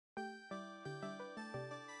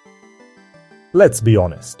Let's be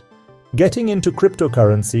honest. Getting into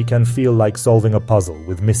cryptocurrency can feel like solving a puzzle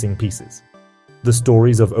with missing pieces. The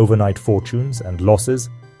stories of overnight fortunes and losses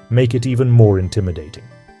make it even more intimidating.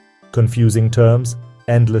 Confusing terms,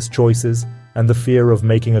 endless choices, and the fear of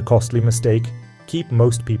making a costly mistake keep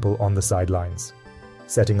most people on the sidelines.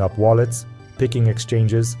 Setting up wallets, picking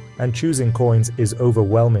exchanges, and choosing coins is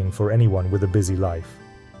overwhelming for anyone with a busy life.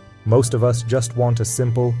 Most of us just want a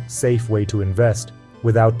simple, safe way to invest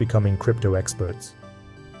without becoming crypto experts.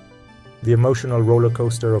 The emotional roller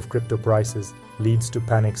coaster of crypto prices leads to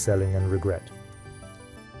panic selling and regret.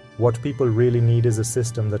 What people really need is a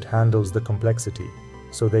system that handles the complexity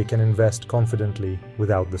so they can invest confidently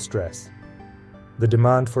without the stress. The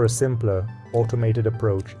demand for a simpler, automated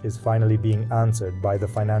approach is finally being answered by the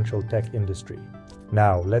financial tech industry.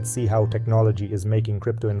 Now, let's see how technology is making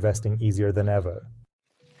crypto investing easier than ever.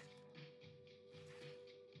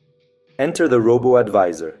 Enter the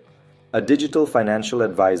Robo-Advisor, a digital financial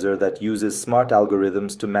advisor that uses smart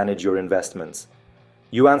algorithms to manage your investments.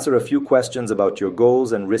 You answer a few questions about your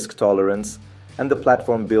goals and risk tolerance, and the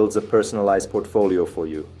platform builds a personalized portfolio for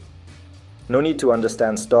you. No need to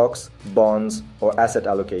understand stocks, bonds, or asset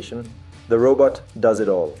allocation. The robot does it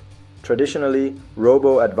all. Traditionally,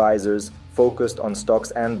 robo-advisors focused on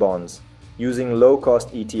stocks and bonds, using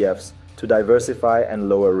low-cost ETFs to diversify and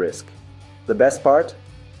lower risk. The best part?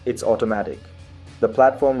 It's automatic. The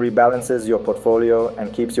platform rebalances your portfolio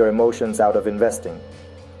and keeps your emotions out of investing.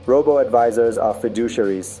 Robo-advisors are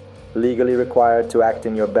fiduciaries, legally required to act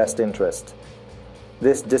in your best interest.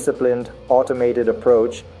 This disciplined, automated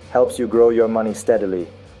approach helps you grow your money steadily,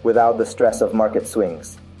 without the stress of market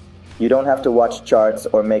swings. You don't have to watch charts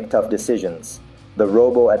or make tough decisions. The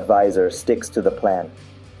Robo-Advisor sticks to the plan.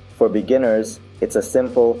 For beginners, it's a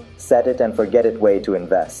simple, set-it-and-forget-it way to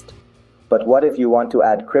invest. But what if you want to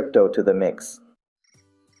add crypto to the mix?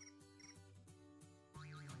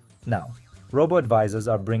 Now, robo-advisors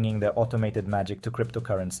are bringing their automated magic to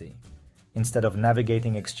cryptocurrency. Instead of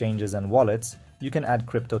navigating exchanges and wallets, you can add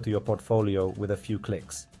crypto to your portfolio with a few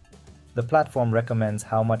clicks. The platform recommends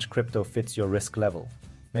how much crypto fits your risk level,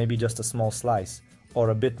 maybe just a small slice,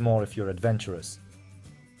 or a bit more if you're adventurous.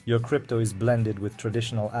 Your crypto is blended with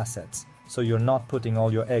traditional assets, so you're not putting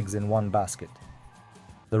all your eggs in one basket.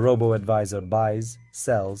 The robo-advisor buys,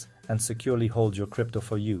 sells, and securely holds your crypto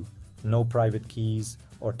for you. No private keys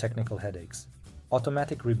or technical headaches.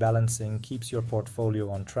 Automatic rebalancing keeps your portfolio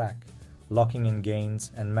on track, locking in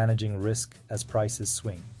gains and managing risk as prices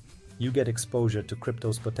swing. You get exposure to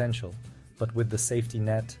crypto's potential, but with the safety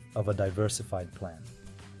net of a diversified plan.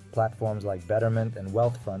 Platforms like Betterment and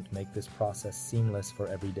Wealthfront make this process seamless for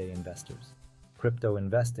everyday investors. Crypto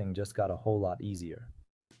investing just got a whole lot easier.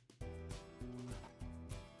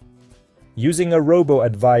 Using a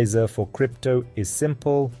robo-advisor for crypto is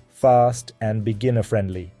simple, fast, and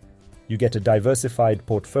beginner-friendly. You get a diversified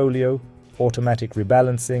portfolio, automatic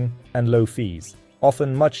rebalancing, and low fees,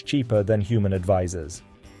 often much cheaper than human advisors.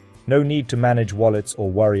 No need to manage wallets or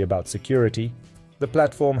worry about security. The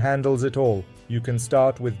platform handles it all. You can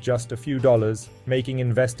start with just a few dollars, making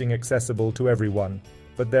investing accessible to everyone.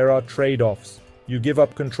 But there are trade-offs. You give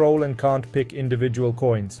up control and can't pick individual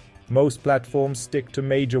coins. Most platforms stick to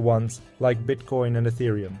major ones like Bitcoin and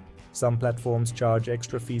Ethereum. Some platforms charge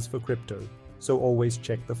extra fees for crypto, so always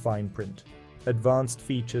check the fine print. Advanced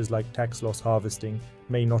features like tax loss harvesting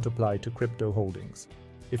may not apply to crypto holdings.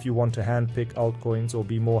 If you want to handpick altcoins or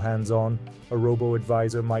be more hands-on, a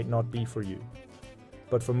robo-advisor might not be for you.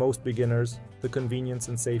 But for most beginners, the convenience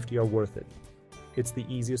and safety are worth it. It's the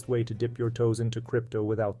easiest way to dip your toes into crypto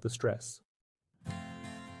without the stress.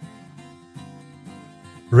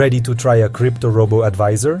 Ready to try a crypto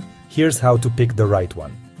robo-advisor? Here's how to pick the right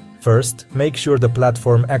one. First, make sure the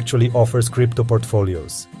platform actually offers crypto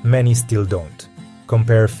portfolios. Many still don't.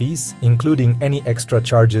 Compare fees, including any extra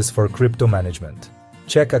charges for crypto management.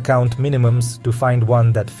 Check account minimums to find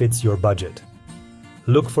one that fits your budget.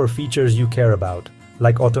 Look for features you care about,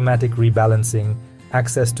 like automatic rebalancing,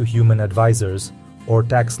 access to human advisors, or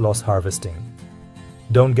tax loss harvesting.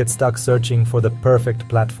 Don't get stuck searching for the perfect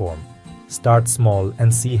platform. Start small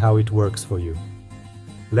and see how it works for you.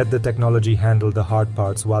 Let the technology handle the hard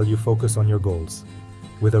parts while you focus on your goals.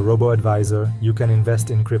 With a robo-advisor, you can invest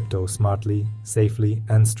in crypto smartly, safely,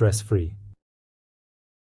 and stress-free.